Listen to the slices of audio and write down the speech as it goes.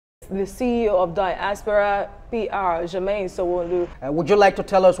the CEO of Diaspora PR, Jermaine Sanwo-Olu. Would you like to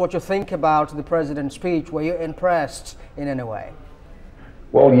tell us what you think about the president's speech? Were you impressed in any way?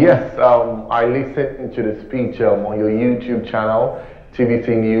 Well, yes, I listened to the speech on your YouTube channel, TVC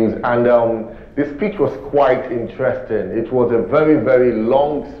News, and the speech was quite interesting. It was a very, very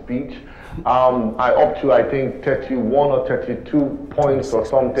long speech. Up to, I think, 31 or 32 points or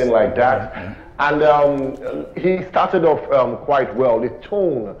something like that. And he started off quite well. The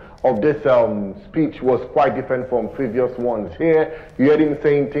tone of this speech was quite different from previous ones. Here, you heard him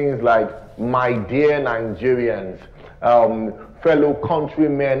saying things like, "My dear Nigerians," fellow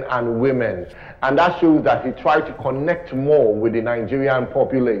countrymen and women. And that shows that he tried to connect more with the Nigerian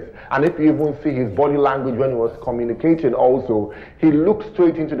populace. And if you even see his body language when he was communicating also, he looked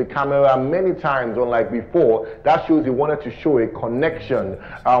straight into the camera many times, unlike before. That shows he wanted to show a connection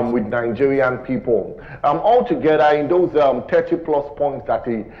with Nigerian people. Altogether, in those 30 plus points that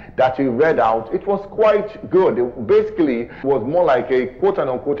he read out, it was quite good. Basically, it was more like a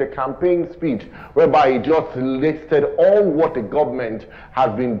quote-unquote a campaign speech, whereby he just listed all what the government has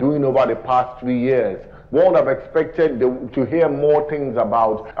been doing over the past 3 years. One would have expected to hear more things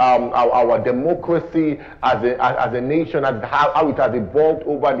about our democracy as a nation, and how it has evolved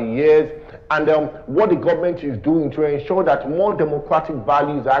over the years, and what the government is doing to ensure that more democratic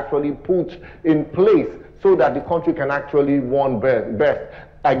values are actually put in place so that the country can actually run best.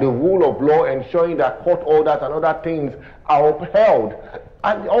 Like the rule of law, ensuring that court orders and other things are upheld.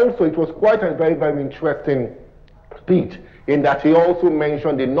 And also, it was quite a very, very interesting speech, in that he also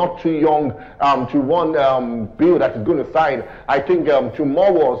mentioned the not too young to run bill that is going to sign. I think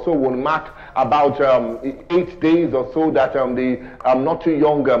tomorrow or so will mark about 8 days or so that the not too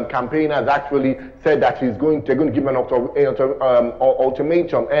young campaigner has actually said that they're going to give an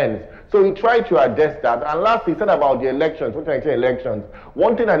ultimatum ends. So he tried to address that. And last, he said about the elections, 2019 elections.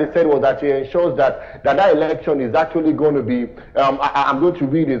 One thing that he said was that he ensures that that election is actually going to be, I'm going to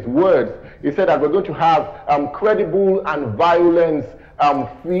read his words. He said that we're going to have credible and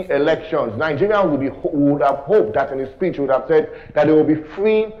violence-free elections. Nigerians would have hoped that in his speech would have said that they will be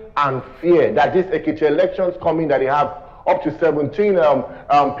free and fair, that this Ekiti elections coming, that they have up to 17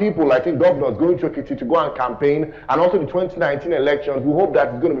 people, I think governors, going to Ekiti to go and campaign, and also the 2019 elections. We hope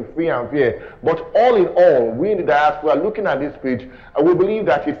that it's going to be free and fair. But all in all, we in the diaspora, looking at this speech, we believe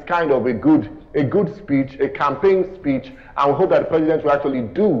that it's kind of a good speech, a campaign speech, and we hope that the president will actually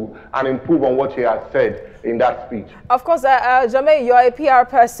do and improve on what he has said in that speech. Of course, Jermaine, you're a PR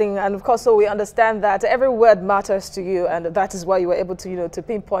person, and of course, so we understand that every word matters to you, and that is why you were able to, to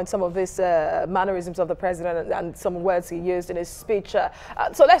pinpoint some of these mannerisms of the president and some words he used in his speech.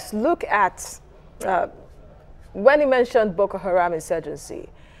 So let's look at when he mentioned Boko Haram insurgency.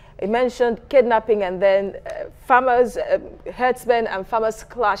 He mentioned kidnapping, and then farmers, herdsmen and farmers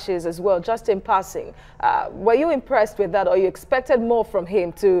clashes as well, just in passing. Were you impressed with that, or you expected more from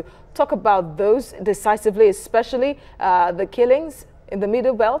him to talk about those decisively, especially the killings in the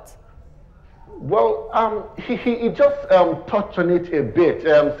Middle Belt? Well, he just touched on it a bit,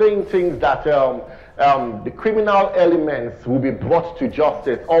 saying things that the criminal elements will be brought to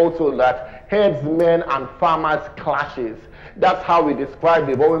justice, also that herdsmen and farmers clashes. That's how we described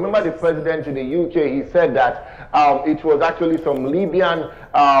it. But remember, the president in the UK, he said that it was actually some Libyan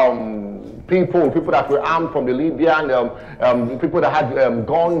people that were armed from the Libyan, people that had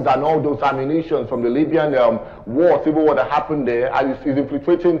guns and all those ammunition from the Libyan civil war that happened there, and is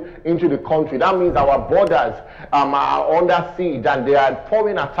infiltrating into the country. That means our borders are under siege, and there are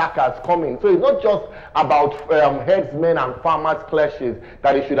foreign attackers coming. So it's not just about herdsmen and farmers clashes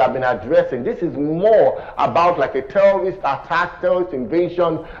that it should have been addressing. This is more about like a terrorist attack, terrorist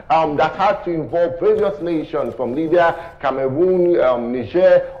invasion that had to involve various nations from Libya, Cameroon,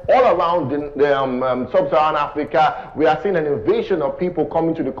 Niger, all around the sub-Saharan Africa. We are seeing an invasion of people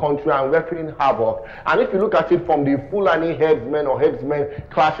coming to the country and wreaking havoc. And if you look at it from the Fulani herdsmen or herdsmen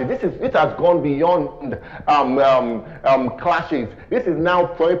clashes, this has gone beyond clashes. This is now,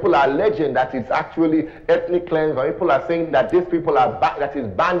 people are alleging that it's actually ethnic cleanse, or people are saying that these people are that is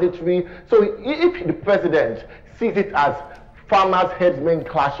banditry. So if the president sees it as farmers herdsmen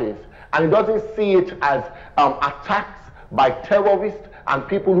clashes, and he doesn't see it as attacks by terrorists and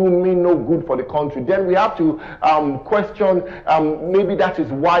people who mean no good for the country, then we have to question, maybe that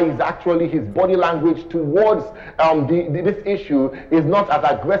is why his body language towards this issue is not as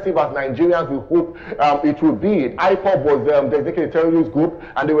aggressive as Nigerians will hope it will be. IPOB was the executive terrorist group,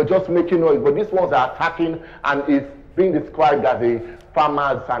 and they were just making noise, but these ones are attacking, and it's being described as a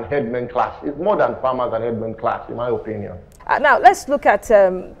farmers and headmen clash. It's more than farmers and headmen clash, in my opinion. Now, let's look at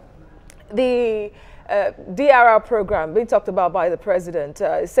the DRR program being talked about by the president,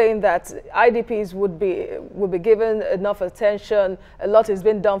 saying that IDPs would be given enough attention. A lot has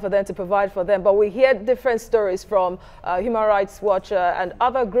been done for them to provide for them, but we hear different stories from Human Rights Watch and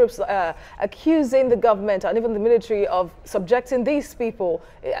other groups accusing the government and even the military of subjecting these people,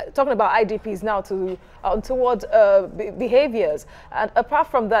 talking about IDPs now, to toward behaviors. And apart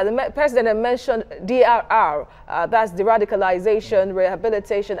from that, the president mentioned DRR, that's de-radicalization,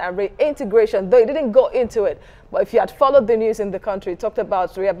 rehabilitation and reintegration, though he didn't go into it. But if you had followed the news in the country, it talked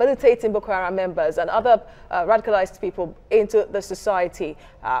about rehabilitating Boko Haram members and other radicalized people into the society.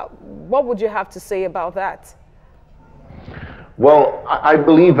 What would you have to say about that? Well, I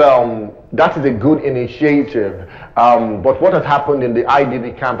believe that is a good initiative, but what has happened in the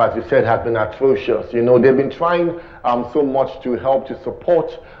IDP camp, as you said, has been atrocious. You know, they've been trying so much to help to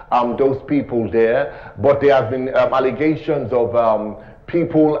support those people there, but there have been allegations of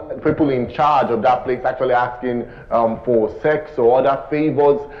people in charge of that place actually asking for sex or other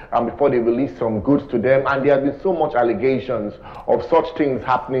favors before they release some goods to them, and there has been so much allegations of such things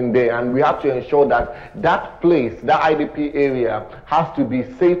happening there, and we have to ensure that that place, that IDP area, has to be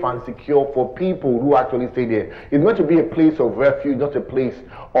safe and secure for people who actually stay there. It's meant to be a place of refuge, not a place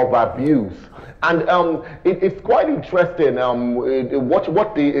of abuse. And it's quite interesting what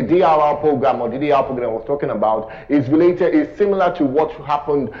the DRR program or DDR program I was talking about is similar to what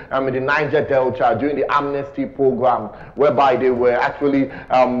happened in the Niger Delta during the amnesty program, whereby they were actually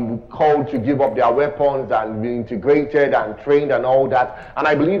called to give up their weapons and be integrated and trained and all that. And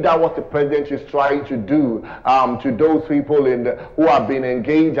I believe that what the president is trying to do to those people who have been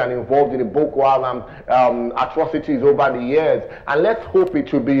engaged and involved in the Boko Haram atrocities over the years. And let's hope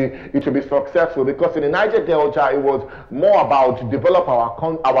it will be successful, because in the Niger Delta it was more about develop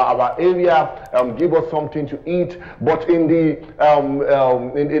our area, give us something to eat. But in the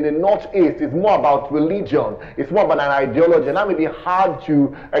northeast, it's more about religion. It's more about an ideology, and that may be hard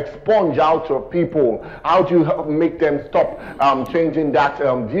to expunge out of people. How to make them stop changing that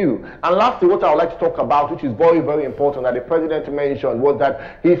view. And lastly, what I would like to talk about, which is very, very important, that the president mentioned, was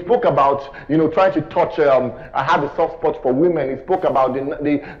that he spoke about, you know, trying to touch. I have a soft spot for women. He spoke about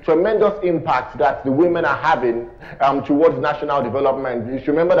the tremendous impact that the women are having towards national development. You should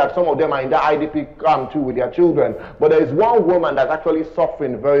remember that some of them are in the IDP camp too with their children, but there is one woman that's actually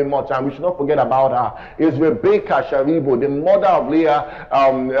suffering very much, and we should not forget about her. It's Rebecca Sharibo, the mother of Leah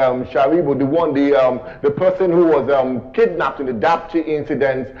Sharibo, the person who was kidnapped in the Dapchi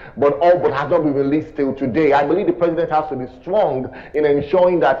incident, but has not been released till today. I believe the president has to be strong in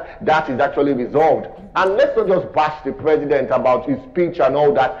ensuring that that is actually resolved. And let's not just bash the president about his speech and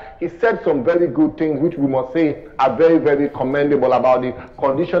all that. He said some very good things, which we must say are very, very commendable, about the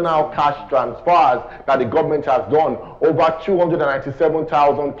conditional cash transfers that the government has done. Over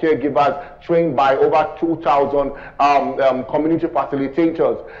 297,000 caregivers trained by over 2,000 community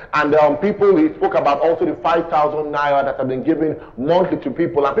facilitators. And he spoke about also the 5,000 naira that have been given monthly to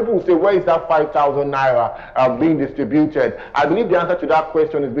people. And people will say, where is that 5,000 naira being distributed? I believe the answer to that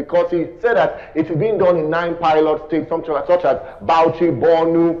question is because he said that it is being done in 9 pilot states, such as Bauchi,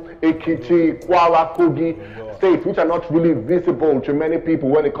 Borno, Ekiti, Kwara, Kogi states, which are not really visible to many people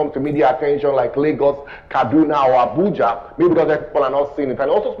when it comes to media attention, like Lagos, Kaduna, or Abuja. Maybe because people are not seeing it.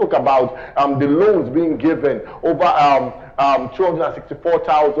 And also spoke about the loans being given, over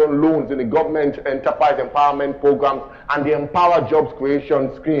 264,000 loans in the government enterprise empowerment programs and the Empower Jobs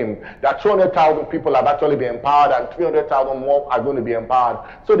Creation Scheme. That 200,000 people have actually been empowered, and 300,000 more are going to be empowered.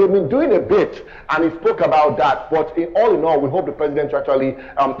 So they've been doing a bit, and he spoke about that. But in all, we hope the president to actually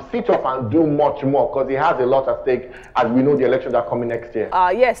sit up and do much more, because he has a lot at stake, as we know the elections are coming next year.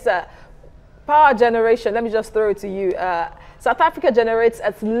 Yes, power generation, let me just throw it to you. South Africa generates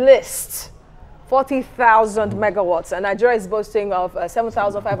at least 40,000 megawatts, and Nigeria is boasting of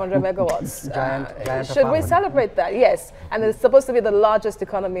 7,500 megawatts. Should we celebrate that? Yes, and it's supposed to be the largest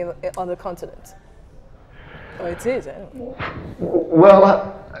economy on the continent. Oh, it is.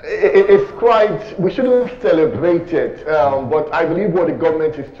 Well, it's quite, we shouldn't celebrate it, but I believe what the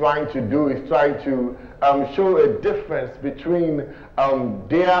government is trying to do is trying to show a difference between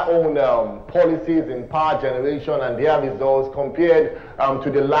their own policies in power generation and their results compared to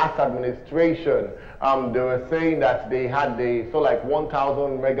the last administration. They were saying that they saw like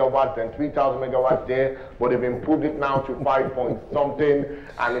 1,000 megawatts and 3,000 megawatts there, but they've improved it now to 5 point something,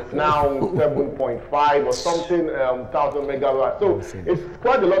 and it's now 7.5 or something thousand megawatts. So it's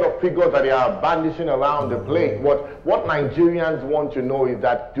quite a lot of figures that they are bandishing around the place. What Nigerians want to know is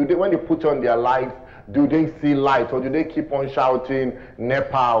that when they put on their lights, do they see light, or do they keep on shouting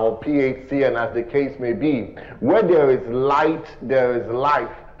NEPA or PHCN, as the case may be? Where there is light, there is life.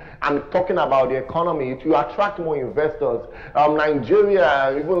 and talking about the economy to attract more investors.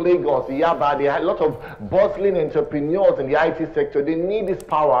 Nigeria, even Lagos, Yaba, they had a lot of bustling entrepreneurs in the IT sector. They need this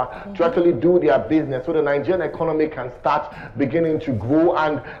power to actually do their business so the Nigerian economy can start beginning to grow,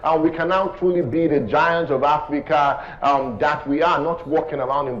 and we can now truly be the giants of Africa that we are, not walking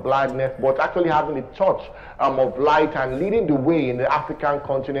around in blindness, but actually having a touch of light and leading the way in the African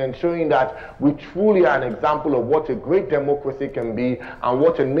continent, showing that we truly are an example of what a great democracy can be and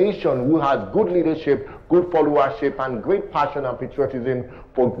what a nation who has good leadership, good followership, and great passion and patriotism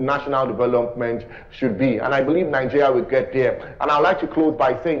for national development should be. And I believe Nigeria will get there. And I'd like to close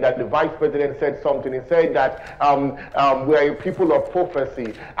by saying that the Vice President said something. He said that we're a people of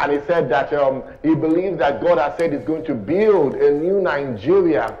prophecy. And he said that he believes that God has said he's going to build a new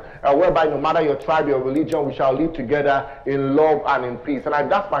Nigeria whereby no matter your tribe, your religion, we shall live together in love and in peace.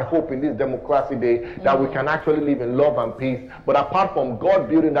 And that's my hope in this Democracy Day, that we can actually live in love and peace. But apart from God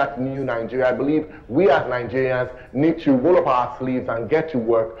building that new Nigeria, I believe we as Nigerians need to roll up our sleeves and get to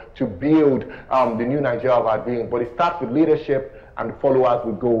work to build the new Nigeria of our dreams. But it starts with leadership, and followers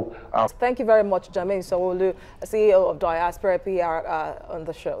will go. Thank you very much, Jermaine Sanwo-Olu, CEO of Diaspora PR, on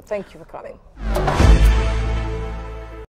the show. Thank you for coming.